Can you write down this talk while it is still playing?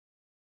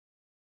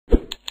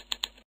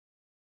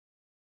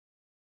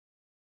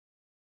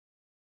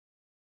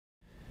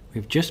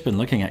We've just been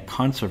looking at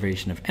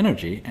conservation of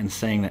energy and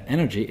saying that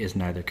energy is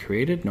neither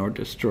created nor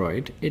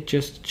destroyed, it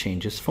just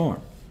changes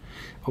form.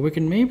 What we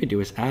can maybe do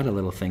is add a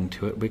little thing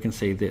to it. We can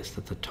say this,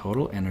 that the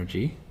total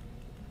energy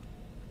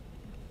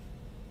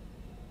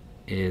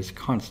is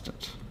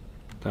constant.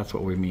 That's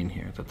what we mean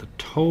here, that the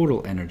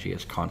total energy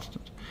is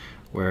constant,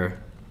 where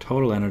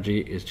total energy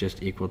is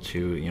just equal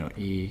to,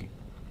 E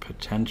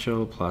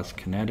potential plus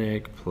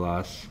kinetic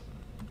plus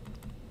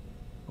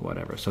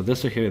whatever. So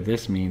this here,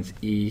 this means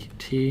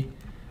ET,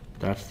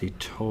 that's the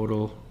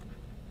total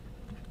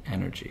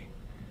energy.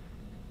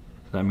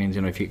 That means,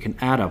 if you can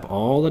add up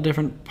all the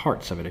different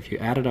parts of it, if you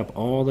added up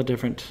all the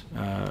different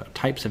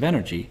types of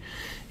energy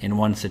in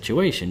one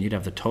situation, you'd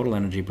have the total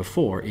energy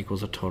before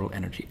equals the total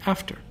energy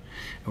after.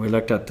 And we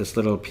looked at this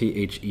little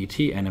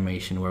PHET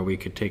animation where we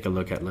could take a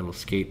look at a little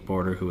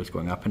skateboarder who was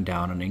going up and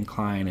down an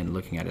incline and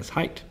looking at his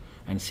height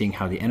and seeing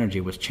how the energy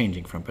was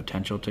changing from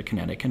potential to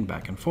kinetic and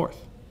back and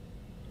forth.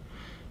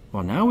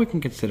 Well, now we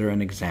can consider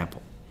an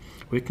example.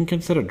 We can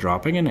consider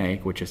dropping an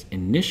egg, which is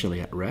initially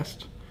at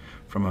rest,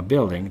 from a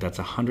building that's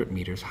 100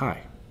 meters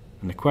high.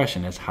 And the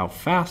question is, how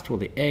fast will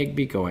the egg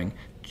be going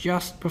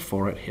just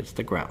before it hits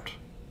the ground?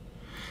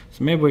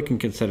 So maybe we can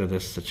consider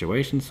this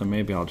situation, so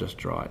maybe I'll just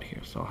draw it here.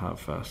 So I'll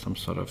have some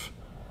sort of,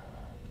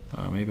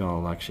 maybe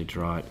I'll actually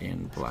draw it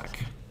in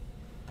black.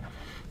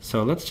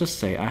 So let's just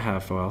say I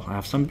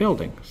have some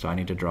building. So I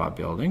need to draw a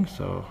building.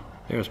 So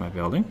there's my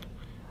building,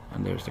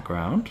 and there's the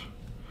ground.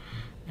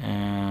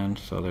 And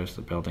so there's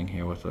the building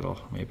here with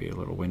maybe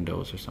little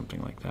windows or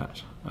something like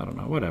that. I don't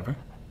know, whatever.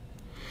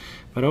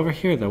 But over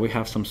here, though, we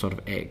have some sort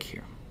of egg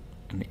here.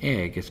 And the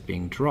egg is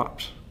being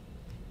dropped.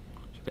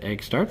 So the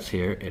egg starts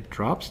here, it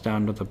drops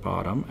down to the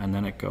bottom, and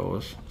then it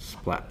goes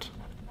splat.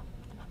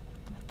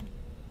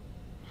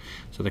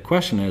 So the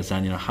question is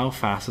then, how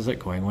fast is it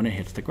going when it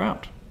hits the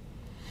ground?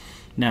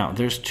 Now,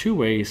 there's two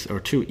ways, or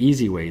two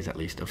easy ways at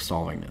least, of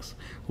solving this.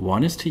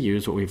 One is to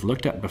use what we've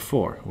looked at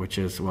before, which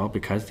is, well,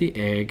 because the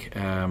egg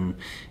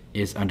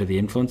is under the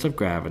influence of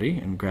gravity,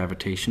 and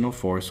gravitational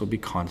force will be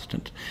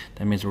constant,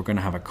 that means we're going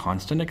to have a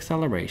constant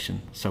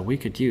acceleration, so we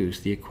could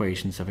use the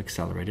equations of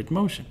accelerated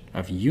motion,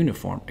 of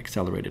uniform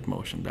accelerated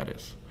motion, that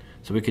is.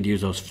 So we could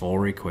use those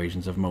 4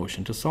 equations of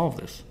motion to solve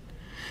this.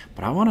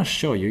 But I want to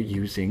show you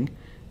using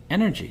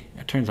energy.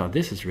 It turns out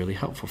this is really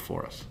helpful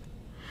for us.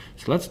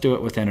 So let's do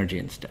it with energy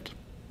instead.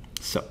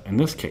 So in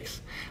this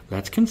case,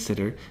 let's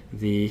consider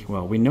we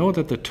know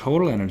that the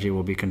total energy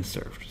will be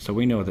conserved. So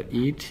we know that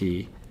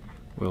ET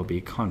will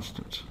be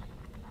constant.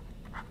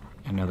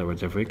 In other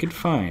words, if we could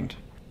find,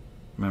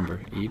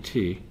 remember, ET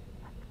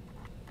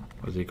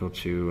was equal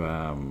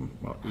to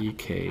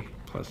EK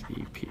plus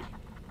EP.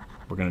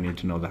 We're going to need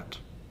to know that.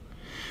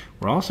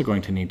 We're also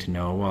going to need to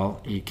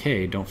know,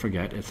 EK, don't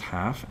forget, it's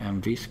half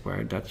mv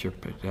squared. That's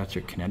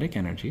your kinetic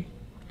energy.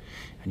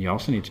 And you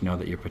also need to know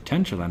that your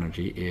potential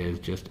energy is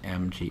just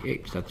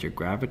mgh. That's your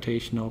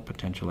gravitational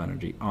potential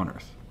energy on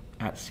Earth,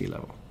 at sea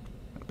level,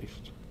 at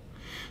least.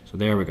 So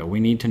there we go. We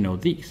need to know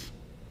these.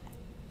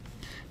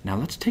 Now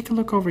let's take a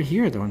look over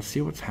here, though, and see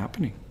what's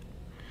happening.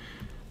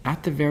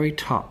 At the very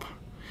top,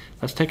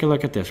 let's take a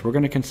look at this. We're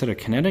going to consider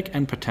kinetic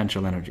and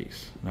potential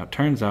energies. Now it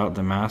turns out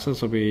the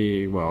masses will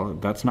be,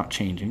 that's not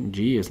changing.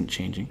 G isn't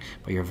changing,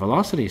 but your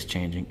velocity is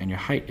changing and your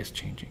height is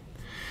changing.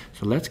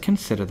 So let's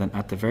consider then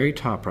at the very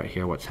top right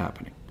here what's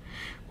happening.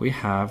 We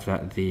have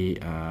that the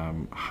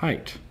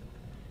height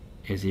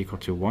is equal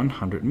to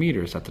 100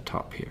 meters at the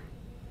top here.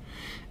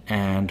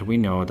 And we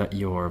know that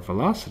your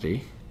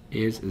velocity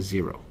is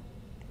 0.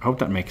 I hope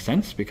that makes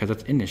sense because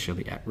it's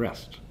initially at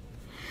rest.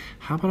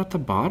 How about at the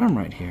bottom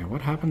right here?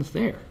 What happens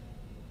there?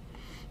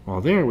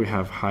 Well, there we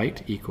have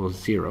height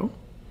equals 0,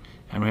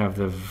 and we have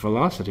the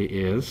velocity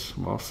is,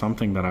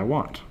 something that I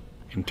want.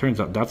 And it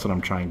turns out that's what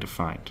I'm trying to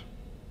find.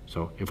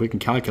 So if we can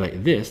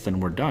calculate this, then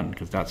we're done,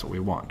 because that's what we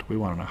want. We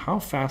want to know how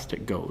fast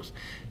it goes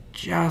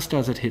just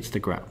as it hits the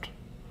ground.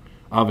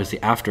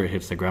 Obviously, after it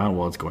hits the ground,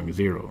 it's going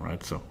 0,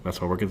 right? So that's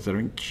what we're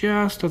considering.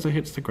 Just as it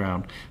hits the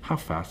ground, how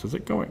fast is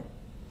it going?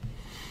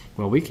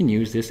 Well, we can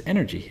use this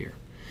energy here.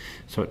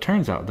 So it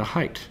turns out the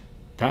height,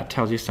 that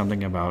tells you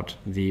something about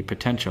the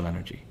potential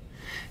energy.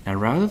 Now,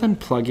 rather than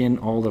plug in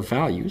all the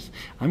values,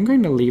 I'm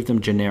going to leave them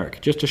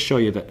generic just to show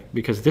you that,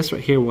 because this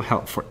right here will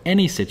help for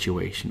any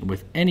situation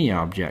with any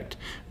object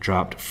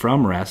dropped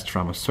from rest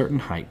from a certain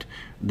height.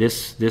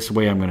 This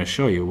way I'm going to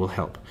show you will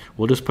help.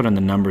 We'll just put in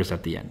the numbers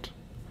at the end.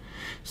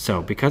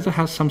 So because it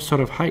has some sort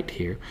of height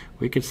here,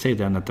 we could say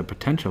then that the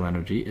potential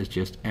energy is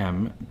just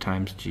m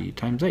times g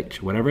times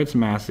h. Whatever its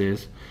mass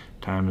is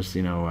times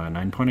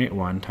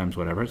 9.81 times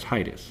whatever its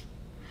height is.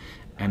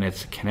 And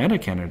its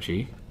kinetic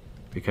energy,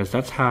 because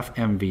that's half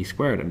mv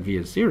squared and v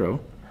is 0,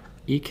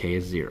 ek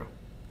is 0.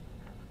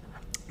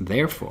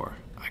 Therefore,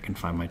 I can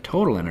find my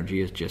total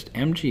energy is just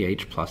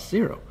mgh plus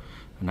 0.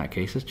 In that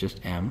case, it's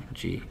just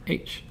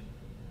mgh.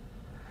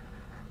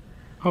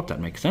 Hope that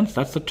makes sense.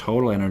 That's the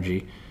total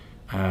energy.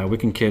 We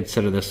can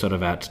consider this sort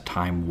of at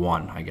time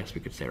 1, I guess we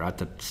could say, or at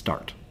the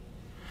start.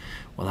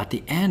 Well, at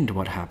the end,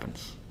 what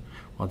happens?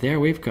 Well,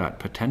 there we've got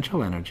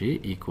potential energy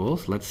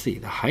equals, let's see,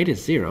 the height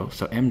is 0,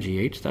 so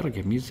mgh, that'll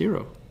give me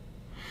 0.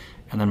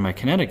 And then my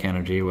kinetic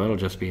energy, well, it'll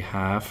just be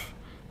half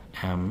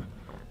m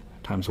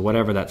times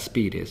whatever that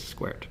speed is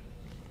squared.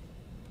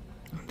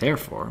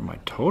 Therefore, my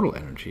total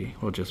energy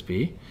will just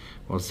be,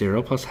 well,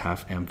 0 plus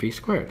half mv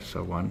squared,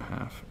 so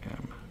 1/2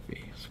 mv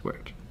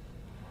squared.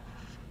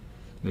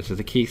 This is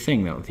the key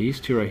thing, though. These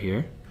two right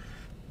here,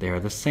 they are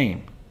the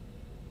same.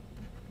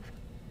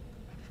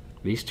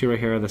 These two right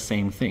here are the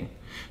same thing.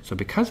 So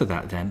because of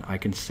that, then, I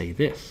can say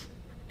this.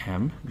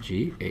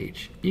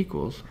 mgh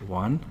equals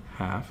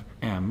 1/2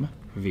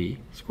 mv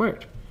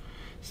squared.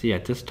 See,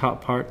 at this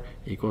top part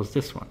equals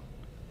this one.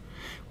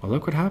 Well,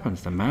 look what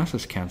happens. The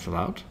masses cancel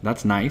out.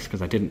 That's nice,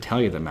 because I didn't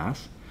tell you the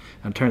mass.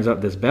 And it turns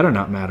out this better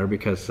not matter,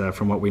 because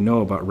from what we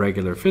know about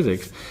regular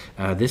physics,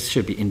 this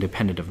should be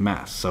independent of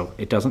mass. So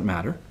it doesn't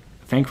matter.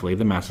 Thankfully,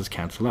 the masses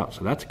cancel out,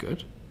 so that's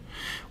good.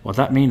 Well,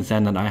 that means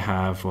then that I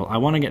have, well, I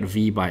want to get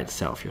v by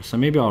itself here. So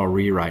maybe I'll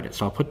rewrite it.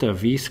 So I'll put the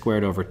v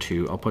squared over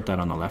 2. I'll put that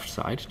on the left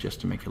side,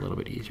 just to make it a little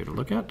bit easier to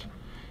look at.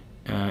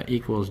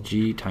 Equals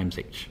g times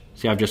h.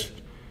 See, I've just,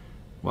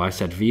 well, I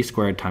said v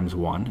squared times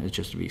 1 is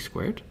just v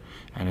squared.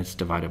 And it's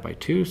divided by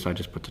 2, so I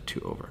just put the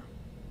 2 over.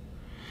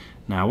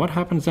 Now what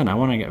happens then? I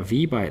want to get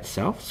v by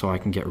itself, so I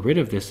can get rid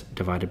of this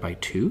divided by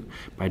 2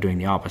 by doing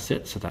the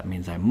opposite, so that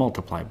means I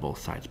multiply both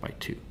sides by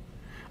 2.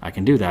 I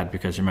can do that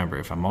because, remember,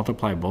 if I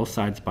multiply both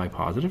sides by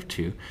positive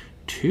 2,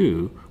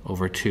 2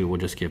 over 2 will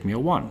just give me a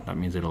 1. That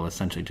means it'll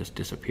essentially just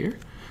disappear.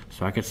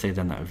 So I could say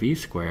then that v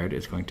squared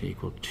is going to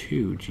equal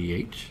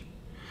 2gh.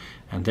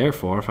 And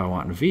therefore, if I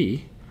want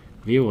v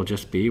will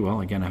just be,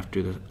 well, again, I have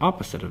to do the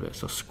opposite of it.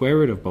 So square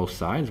root of both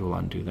sides will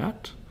undo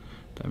that.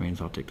 That means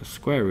I'll take the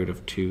square root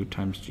of 2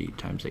 times g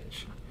times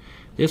h.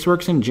 This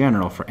works in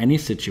general for any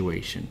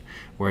situation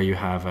where you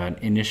have an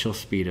initial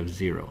speed of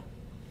 0,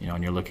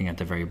 and you're looking at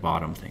the very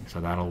bottom thing. So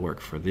that'll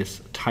work for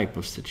this type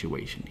of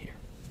situation here.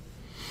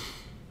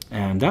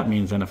 And that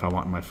means then if I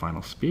want my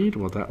final speed,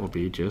 well, that will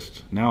be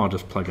just, now I'll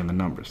just plug in the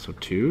numbers. So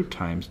 2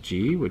 times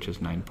g, which is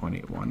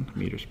 9.81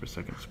 meters per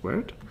second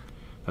squared.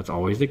 That's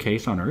always the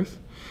case on Earth,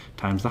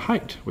 times the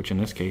height, which in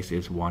this case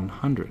is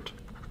 100.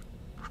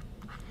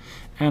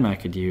 And I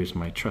could use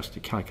my trusty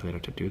calculator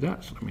to do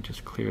that, so let me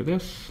just clear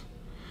this.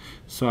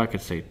 So I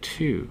could say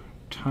 2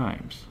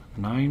 times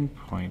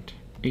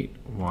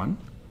 9.81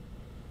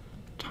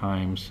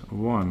 times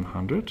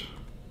 100,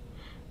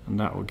 and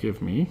that will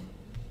give me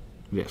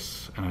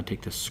this. And I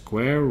take the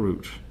square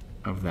root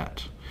of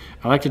that.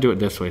 I like to do it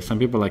this way. Some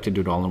people like to do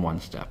it all in one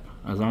step.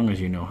 As long as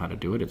you know how to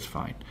do it, it's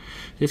fine.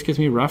 This gives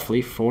me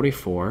roughly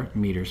 44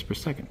 meters per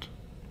second.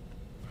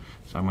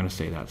 So I'm going to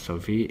say that. So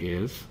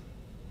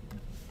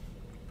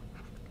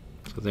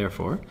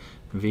therefore,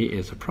 v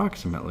is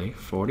approximately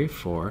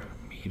 44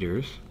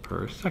 meters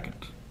per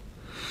second.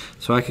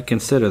 So I could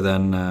consider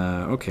then,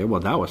 okay,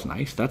 well, that was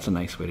nice. That's a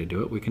nice way to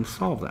do it. We can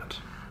solve that.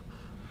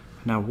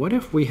 Now, what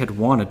if we had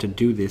wanted to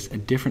do this a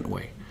different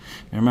way?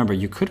 Now, remember,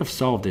 you could have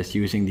solved this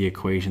using the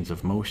equations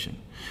of motion.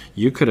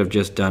 You could have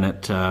just done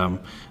it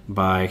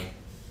by,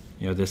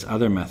 this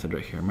other method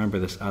right here. Remember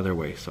this other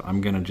way. So I'm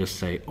going to just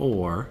say,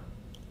 or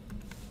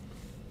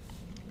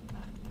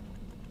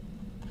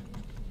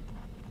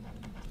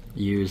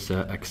use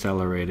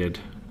accelerated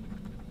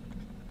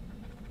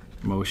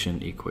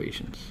motion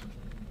equations.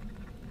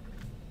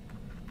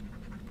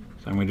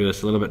 So I'm going to do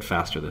this a little bit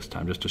faster this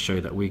time, just to show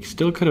you that we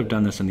still could have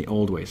done this in the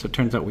old way. So it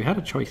turns out we had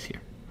a choice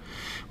here.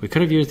 We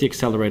could have used the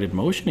accelerated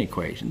motion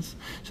equations.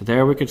 So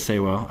there we could say,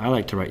 well, I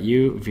like to write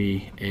u,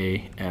 v,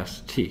 a,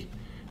 s, t.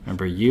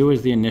 Remember, u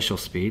is the initial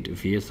speed,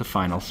 v is the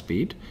final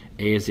speed,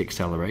 a is the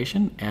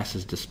acceleration, s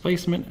is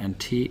displacement, and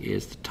t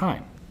is the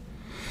time.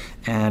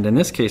 And in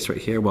this case right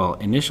here, well,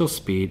 initial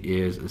speed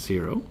is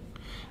 0.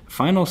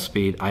 Final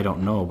speed, I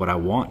don't know, but I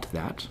want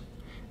that.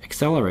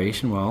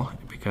 Acceleration, well,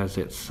 because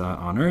it's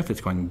on Earth,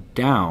 it's going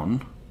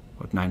down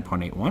with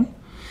 9.81.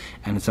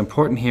 And it's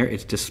important here,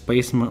 its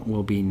displacement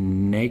will be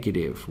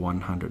negative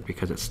 100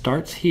 because it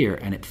starts here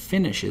and it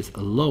finishes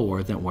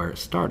lower than where it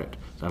started.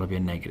 So that'll be a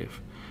negative.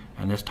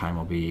 And this time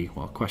will be,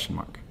 well, question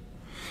mark.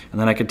 And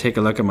then I could take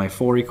a look at my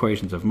 4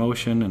 equations of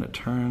motion, and it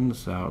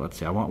turns out, let's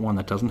see, I want one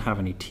that doesn't have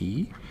any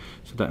t.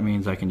 So that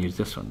means I can use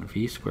this one,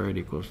 v squared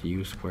equals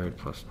u squared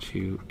plus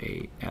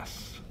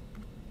 2as.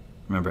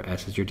 Remember,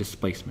 s is your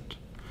displacement.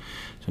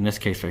 So in this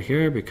case right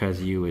here,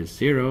 because u is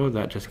 0,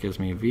 that just gives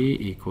me v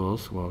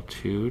equals, well,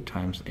 2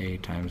 times a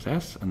times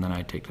s, and then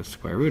I take the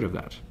square root of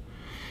that.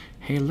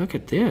 Hey, look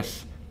at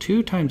this.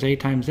 2 times a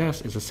times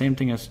s is the same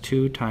thing as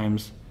 2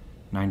 times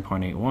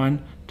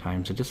 9.81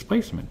 times the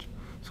displacement.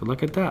 So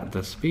look at that.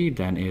 The speed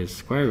then is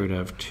square root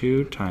of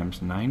 2 times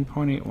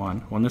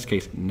 9.81, well, in this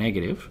case,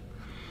 negative,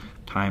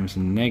 times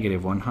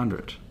negative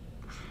 100.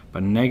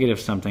 But negative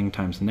something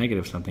times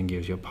negative something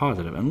gives you a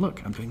positive. And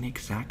look, I'm doing the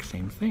exact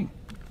same thing.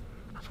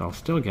 So I'll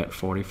still get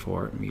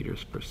 44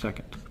 meters per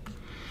second.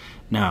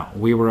 Now,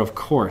 we were, of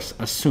course,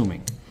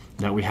 assuming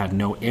that we had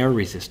no air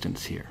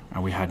resistance here,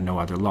 and we had no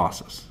other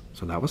losses.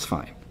 So that was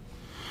fine.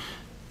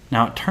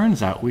 Now, it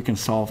turns out we can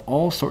solve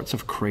all sorts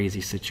of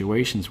crazy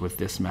situations with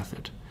this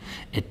method.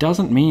 It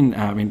doesn't mean,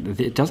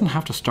 it doesn't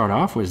have to start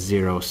off with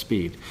 0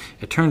 speed.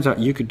 It turns out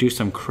you could do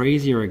some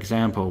crazier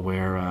example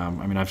where,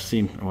 I've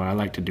seen, what I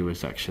like to do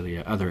is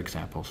actually other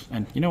examples.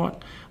 And you know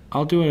what?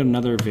 I'll do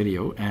another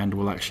video and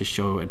we'll actually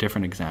show a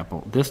different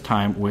example, this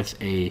time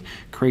with a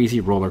crazy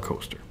roller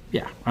coaster.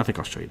 Yeah, I think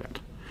I'll show you that.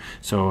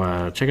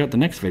 So check out the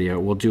next video.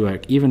 We'll do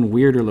an even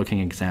weirder looking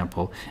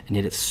example, and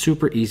yet it's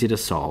super easy to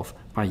solve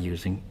by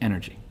using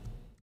energy.